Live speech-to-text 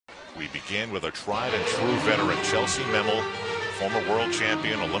We begin with a tried and true veteran, Chellsie Memmel, former world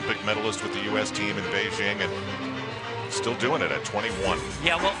champion, Olympic medalist with the U.S. team in Beijing, and still doing it at 21.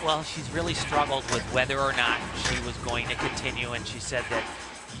 Yeah, well, she's really struggled with whether or not she was going to continue, and she said that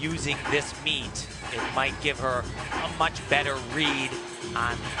using this meet, it might give her a much better read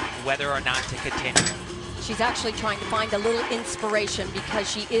on whether or not to continue. She's actually trying to find a little inspiration because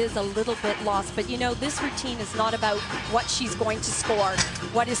she is a little bit lost. But you know, this routine is not about what she's going to score.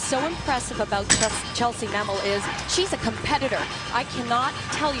 What is so impressive about Chellsie Memmel is she's a competitor. I cannot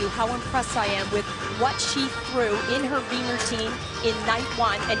tell you how impressed I am with what she threw in her V routine in night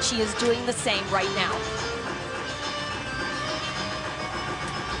one, and she is doing the same right now.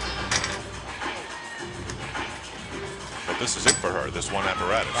 But this is it for her, this one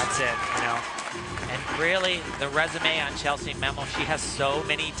apparatus. That's it, you know. And really, the resume on Chellsie Memmel, she has so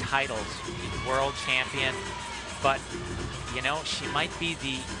many titles. She's world champion, but, you know, she might be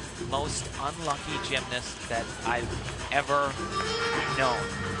the most unlucky gymnast that I've ever known.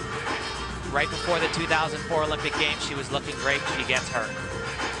 Right before the 2004 Olympic Games, she was looking great. She gets hurt.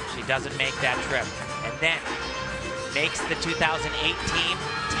 She doesn't make that trip. And then makes the 2008 team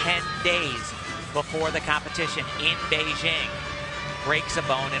 10 days before the competition in Beijing. Breaks a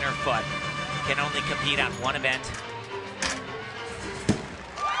bone in her foot. Can only compete on one event.